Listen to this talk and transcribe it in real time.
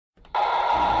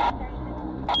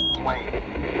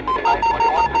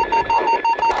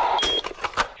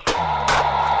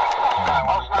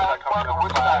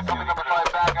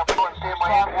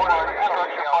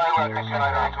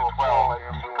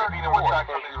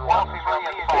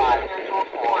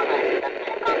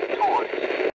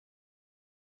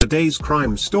Today's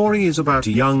crime story is about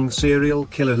a young serial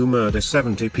killer who murders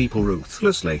 70 people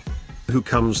ruthlessly. Who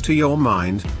comes to your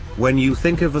mind when you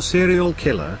think of a serial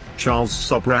killer? Charles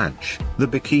Sobhraj, the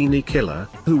bikini killer,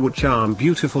 who would charm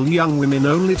beautiful young women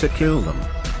only to kill them.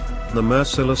 The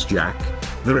merciless Jack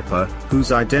the Ripper,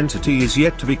 whose identity is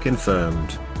yet to be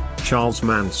confirmed. Charles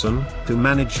Manson, who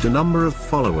managed a number of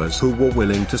followers who were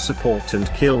willing to support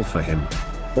and kill for him.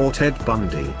 Or Ted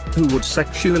Bundy, who would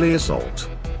sexually assault,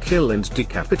 kill and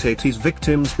decapitate his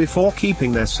victims before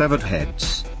keeping their severed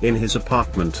heads in his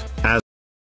apartment as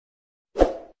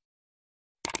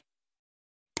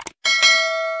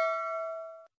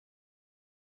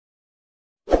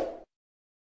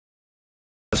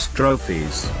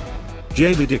trophies.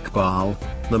 J.B. Iqbal,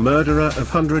 the murderer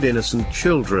of 100 innocent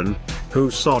children, who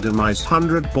sodomized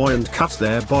 100 boys and cut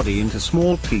their body into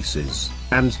small pieces,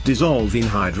 and dissolved in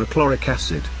hydrochloric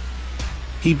acid.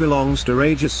 He belongs to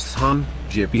Rajasthan,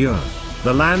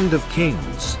 the land of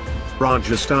kings.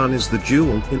 Rajasthan is the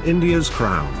jewel in India's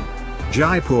crown.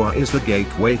 Jaipur is the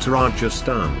gateway to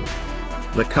Rajasthan.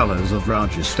 The colors of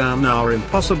Rajasthan are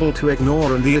impossible to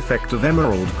ignore, and the effect of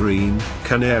emerald green,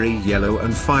 canary yellow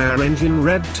and fire engine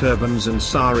red turbans and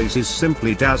saris is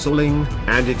simply dazzling,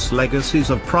 and its legacies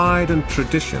of pride and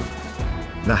tradition.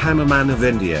 The Hammerman of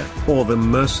India, or the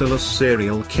merciless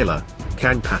serial killer,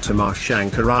 Kanpatimar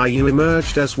Shankariya,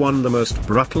 emerged as one of the most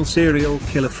brutal serial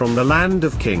killer from the land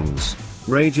of kings,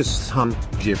 Rajasthan,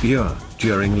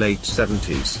 during late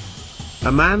 70s.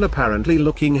 A man apparently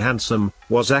looking handsome,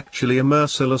 was actually a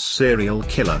merciless serial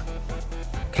killer.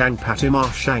 Kanpatimar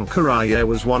Shankariya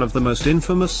was one of the most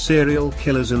infamous serial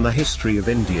killers in the history of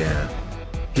India.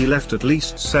 He left at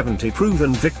least 70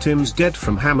 proven victims dead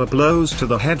from hammer blows to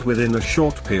the head within a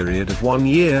short period of 1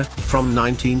 year, from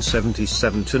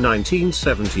 1977 to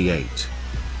 1978.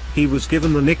 He was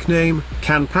given the nickname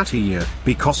Kanpatimar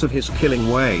because of his killing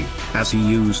way, as he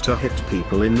used to hit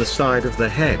people in the side of the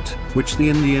head, which the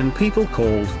Indian people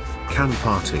called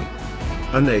Kanpati.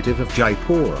 A native of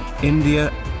Jaipur,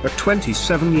 India, a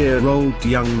 27-year-old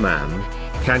young man,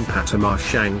 Kanpatimar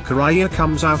Shankariya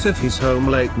comes out of his home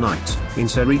late night,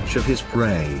 into reach of his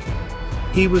prey.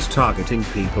 He was targeting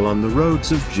people on the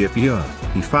roads of Jaipur.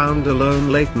 He found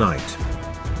alone late night.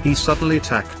 He subtly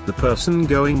attacked the person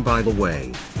going by the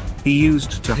way. He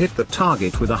used to hit the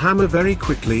target with a hammer very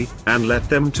quickly, and let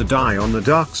them to die on the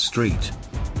dark street.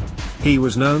 He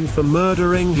was known for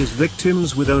murdering his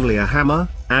victims with only a hammer,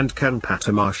 and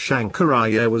Kanpatimar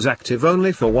Shankariya was active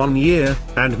only for 1 year,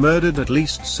 and murdered at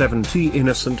least 70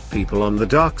 innocent people on the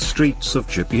dark streets of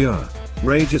Jaipur,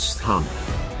 Rajasthan.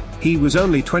 He was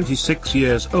only 26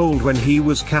 years old when he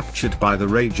was captured by the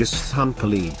Rajasthan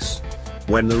police.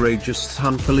 When the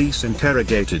Rajasthan police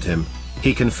interrogated him,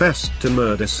 he confessed to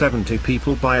murder 70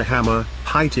 people by a hammer,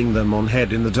 hitting them on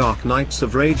head in the dark nights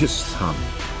of Rajasthan.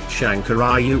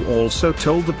 Shankariya also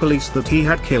told the police that he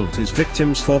had killed his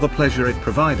victims for the pleasure it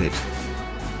provided.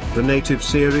 The native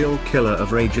serial killer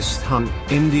of Rajasthan,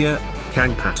 India,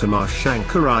 Kanpatimar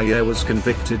Shankariya was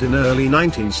convicted in early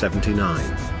 1979,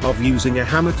 of using a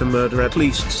hammer to murder at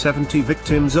least 70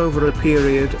 victims over a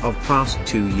period of past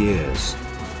 2 years.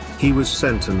 He was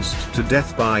sentenced to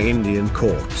death by Indian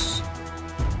courts.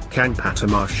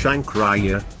 Kanpatimar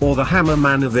Shankariya, or the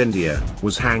Hammerman of India,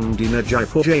 was hanged in a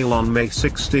Jaipur jail on May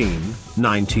 16,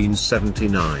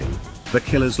 1979. The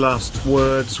killer's last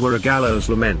words were a gallows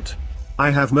lament. "I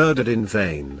have murdered in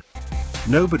vain.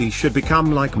 Nobody should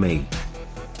become like me."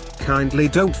 Kindly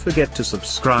don't forget to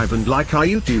subscribe and like our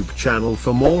YouTube channel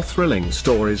for more thrilling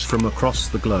stories from across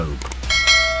the globe.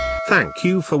 Thank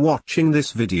you for watching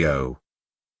this video.